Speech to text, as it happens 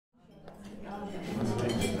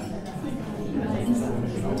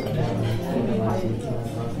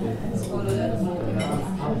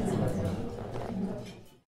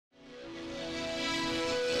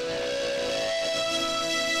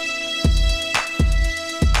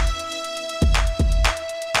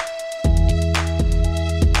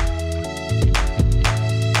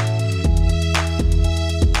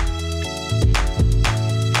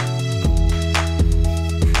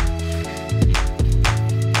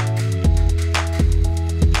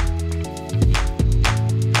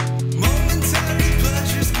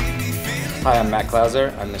Hi, I'm Matt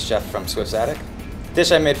Clouser. I'm the chef from Swift's Attic. The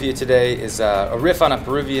dish I made for you today is a riff on a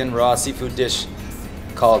Peruvian raw seafood dish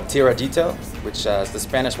called tiradito, which is the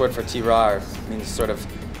Spanish word for tirar, means sort of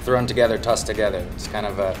thrown together, tossed together. It's kind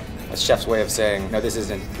of a chef's way of saying, no, this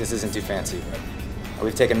isn't too fancy.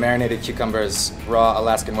 We've taken marinated cucumbers, raw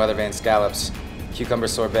Alaskan weather vane scallops, cucumber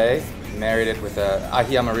sorbet, marinated with a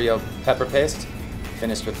ají amarillo pepper paste,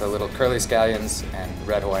 finished with a little curly scallions and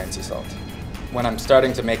red Hawaiian sea salt. When I'm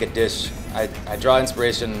starting to make a dish, I draw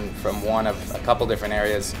inspiration from one of a couple different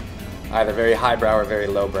areas, either very highbrow or very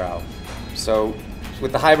lowbrow. So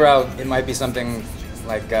with the highbrow, it might be something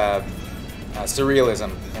like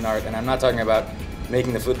surrealism in art, and I'm not talking about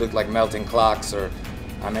making the food look like melting clocks or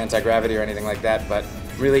anti-gravity or anything like that, but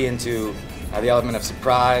really into the element of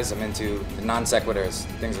surprise. I'm into the non sequiturs,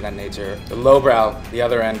 things of that nature. The lowbrow, the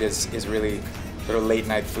other end, is really sort of late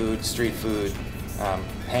night food, street food,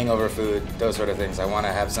 hangover food, those sort of things. I want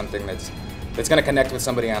to have something that's going to connect with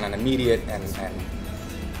somebody on an immediate and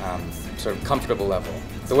sort of comfortable level.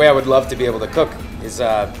 The way I would love to be able to cook is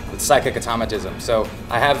with psychic automatism. So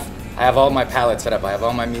I have all my palette set up, I have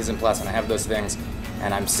all my mise en place, and I have those things,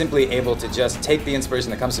 and I'm simply able to just take the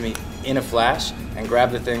inspiration that comes to me in a flash and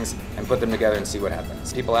grab the things and put them together and see what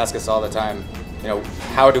happens. People ask us all the time, you know,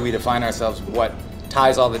 how do we define ourselves? What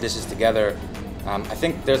ties all the dishes together? I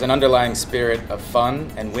think there's an underlying spirit of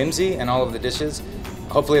fun and whimsy in all of the dishes.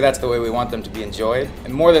 Hopefully that's the way we want them to be enjoyed.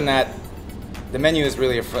 And more than that, the menu is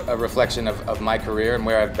really a reflection of my career and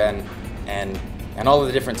where I've been, and all of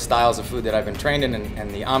the different styles of food that I've been trained in,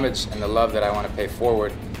 and the homage and the love that I want to pay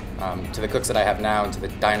forward to the cooks that I have now and to the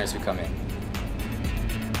diners who come in.